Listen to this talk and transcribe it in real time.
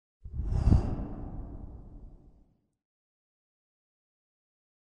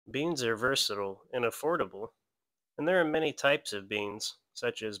Beans are versatile and affordable, and there are many types of beans,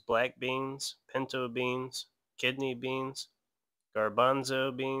 such as black beans, pinto beans, kidney beans,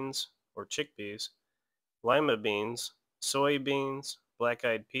 garbanzo beans or chickpeas, lima beans, soybeans,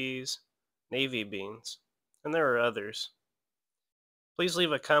 black-eyed peas, navy beans, and there are others. Please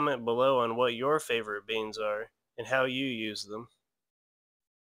leave a comment below on what your favorite beans are and how you use them.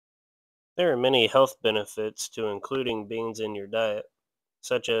 There are many health benefits to including beans in your diet,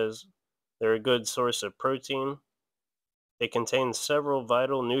 such as they're a good source of protein, they contain several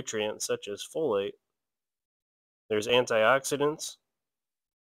vital nutrients such as folate, there's antioxidants,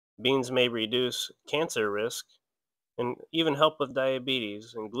 beans may reduce cancer risk, and even help with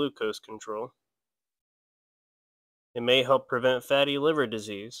diabetes and glucose control. It may help prevent fatty liver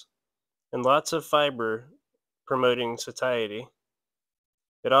disease, and lots of fiber promoting satiety.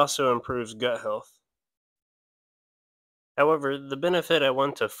 It also improves gut health. However, the benefit I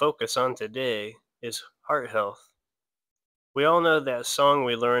want to focus on today is heart health. We all know that song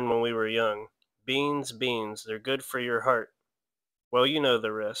we learned when we were young, beans, beans, they're good for your heart. Well, you know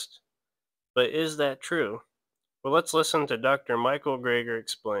the rest. But is that true? Well, let's listen to Dr. Michael Greger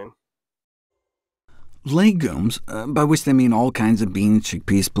explain. Legumes, by which they mean all kinds of beans,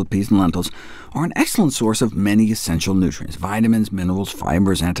 chickpeas, split peas, and lentils, are an excellent source of many essential nutrients, vitamins, minerals,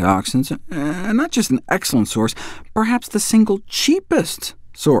 fibers, antioxidants, and not just an excellent source, perhaps the single cheapest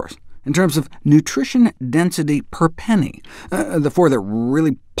source in terms of nutrition density per penny. The four that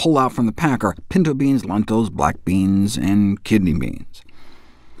really pull out from the pack are pinto beans, lentils, black beans, and kidney beans.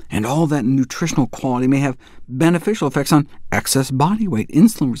 And all that nutritional quality may have beneficial effects on excess body weight,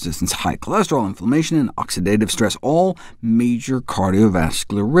 insulin resistance, high cholesterol, inflammation, and oxidative stress, all major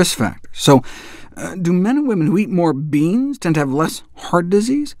cardiovascular risk factors. So, do men and women who eat more beans tend to have less heart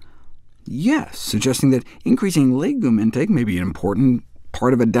disease? Yes, suggesting that increasing legume intake may be an important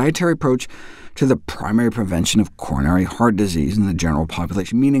part of a dietary approach to the primary prevention of coronary heart disease in the general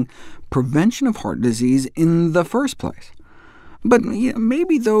population, meaning prevention of heart disease in the first place. But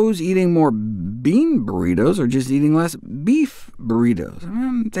maybe those eating more bean burritos are just eating less beef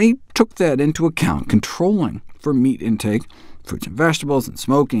burritos. They took that into account, controlling for meat intake, fruits and vegetables, and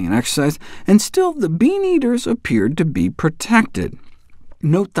smoking and exercise, and still the bean eaters appeared to be protected.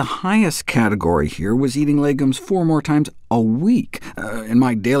 Note the highest category here was eating legumes 4 more times a week. In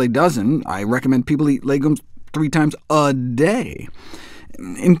my daily dozen, I recommend people eat legumes 3 times a day.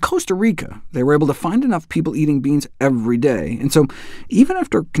 In Costa Rica, they were able to find enough people eating beans every day, and so even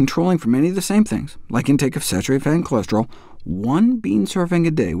after controlling for many of the same things, like intake of saturated fat and cholesterol, 1 bean serving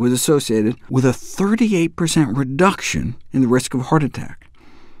a day was associated with a 38% reduction in the risk of heart attack.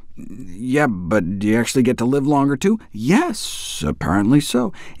 Yeah, but do you actually get to live longer too? Yes, apparently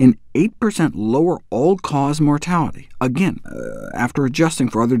so. An 8% lower all-cause mortality, again, after adjusting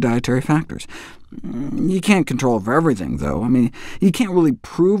for other dietary factors. You can't control for everything, though. You can't really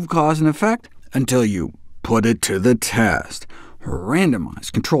prove cause and effect until you put it to the test.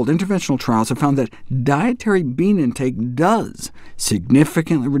 Randomized, controlled interventional trials have found that dietary bean intake does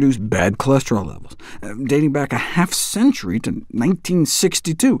significantly reduce bad cholesterol levels. Dating back a half-century to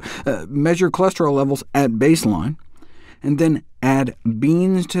 1962, measure cholesterol levels at baseline, and then add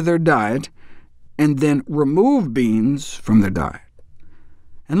beans to their diet, and then remove beans from their diet.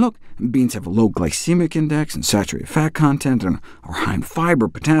 And look, beans have a low glycemic index and saturated fat content, and are high in fiber,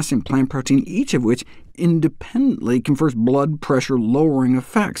 potassium, plant protein, each of which independently confers blood pressure-lowering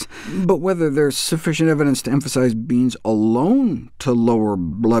effects. But whether there's sufficient evidence to emphasize beans alone to lower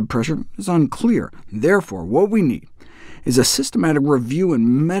blood pressure is unclear. Therefore, what we need is a systematic review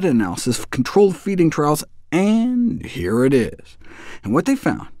and meta-analysis of controlled feeding trials, and here it is. And what they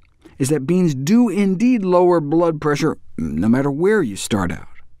found is that beans do indeed lower blood pressure, no matter where you start out.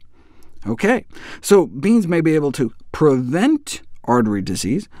 OK, so beans may be able to prevent artery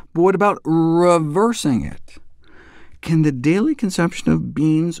disease, but what about reversing it? Can the daily consumption of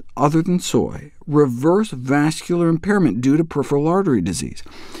beans other than soy reverse vascular impairment due to peripheral artery disease?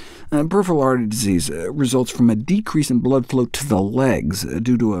 Peripheral artery disease results from a decrease in blood flow to the legs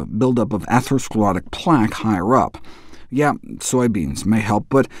due to a buildup of atherosclerotic plaque higher up. Yeah, soybeans may help,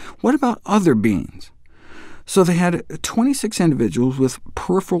 but what about other beans? So they had 26 individuals with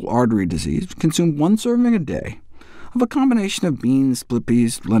peripheral artery disease consume 1 serving a day of a combination of beans, split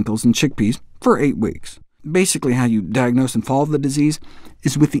peas, lentils, and chickpeas for 8 weeks. Basically, how you diagnose and follow the disease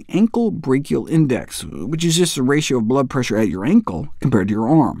is with the ankle brachial index, which is just the ratio of blood pressure at your ankle compared to your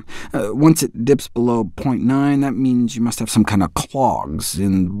arm. Once it dips below 0.9, that means you must have some kind of clogs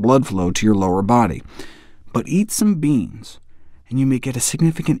in blood flow to your lower body. But eat some beans, and you may get a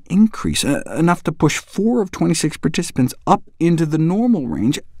significant increase, enough to push 4 of 26 participants up into the normal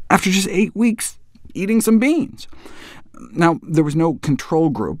range after just 8 weeks eating some beans. Now, there was no control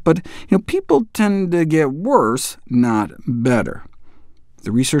group, but people tend to get worse, not better.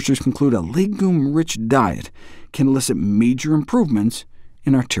 The researchers conclude a legume-rich diet can elicit major improvements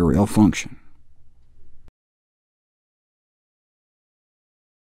in arterial function.